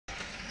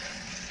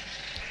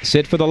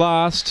Set for the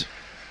last.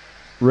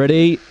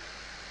 Ready.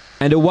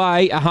 And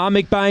away, Aha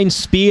McBain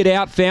speared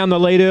out, found the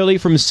lead early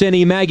from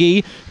Senny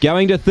Maggie.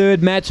 Going to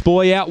third, Matt's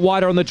Boy. Out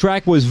wider on the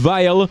track was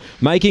Vale.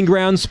 Making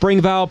ground,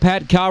 Springvale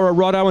Pat, Cara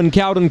Rotto and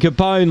Calden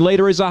Capone.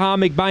 Leader is Aha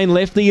McBain,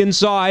 left the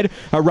inside.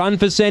 A run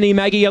for Senny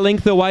Maggie, a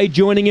length away.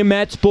 Joining him,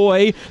 Matt's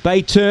Boy.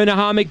 They turn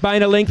Aha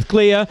McBain a length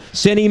clear.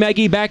 Senny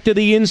Maggie back to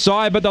the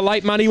inside, but the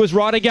late money was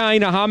right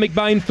again. Aha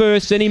McBain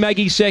first, Senny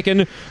Maggie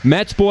second.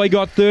 Matt's Boy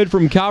got third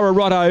from Cara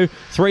Rotto.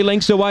 3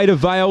 lengths away to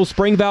Vale.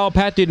 Springvale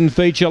Pat didn't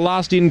feature.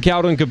 Last in,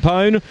 Calden Capone.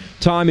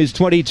 Time is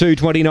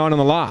 22.29 on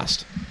the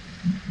last.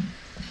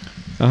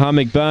 Aha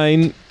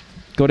McBain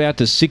got out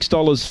to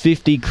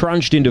 $6.50,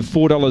 crunched into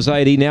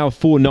 $4.80, now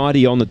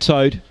 $4.90 on the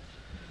tote.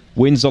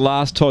 Wins the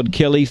last, Todd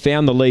Kelly,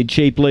 found the lead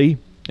cheaply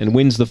and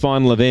wins the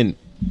final event.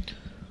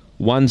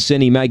 1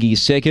 Senny Maggie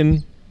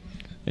second,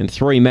 and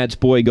 3 Matt's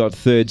Boy got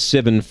third,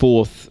 7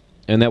 fourth,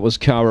 and that was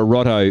Cara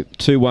Rotto.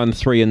 2, 1,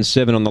 3 and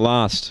 7 on the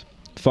last.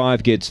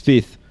 5 gets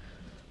fifth.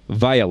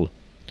 Vale.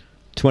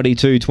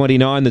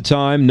 22.29 the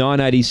time,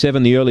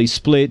 9.87 the early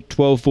split,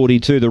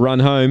 12.42 the run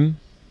home.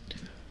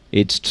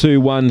 It's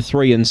 2, 1,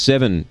 3 and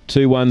 7.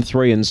 2, 1,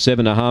 3 and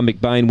 7. Aha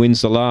McBain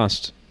wins the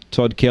last.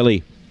 Todd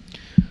Kelly.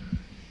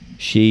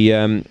 She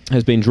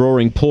has been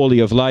drawing poorly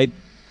of late.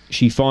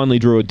 She finally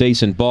drew a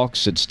decent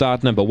box at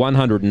start number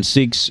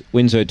 106,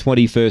 wins her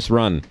 21st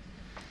run,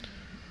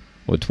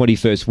 or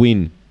 21st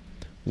win.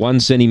 1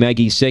 Senny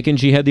Maggie second.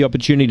 She had the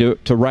opportunity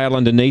to rail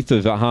underneath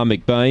of Aha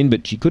McBain,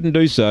 but she couldn't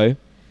do so.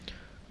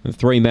 And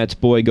 3 Matt's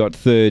Boy got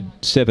third,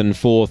 7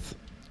 fourth,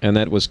 and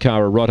that was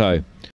Cara Rotto.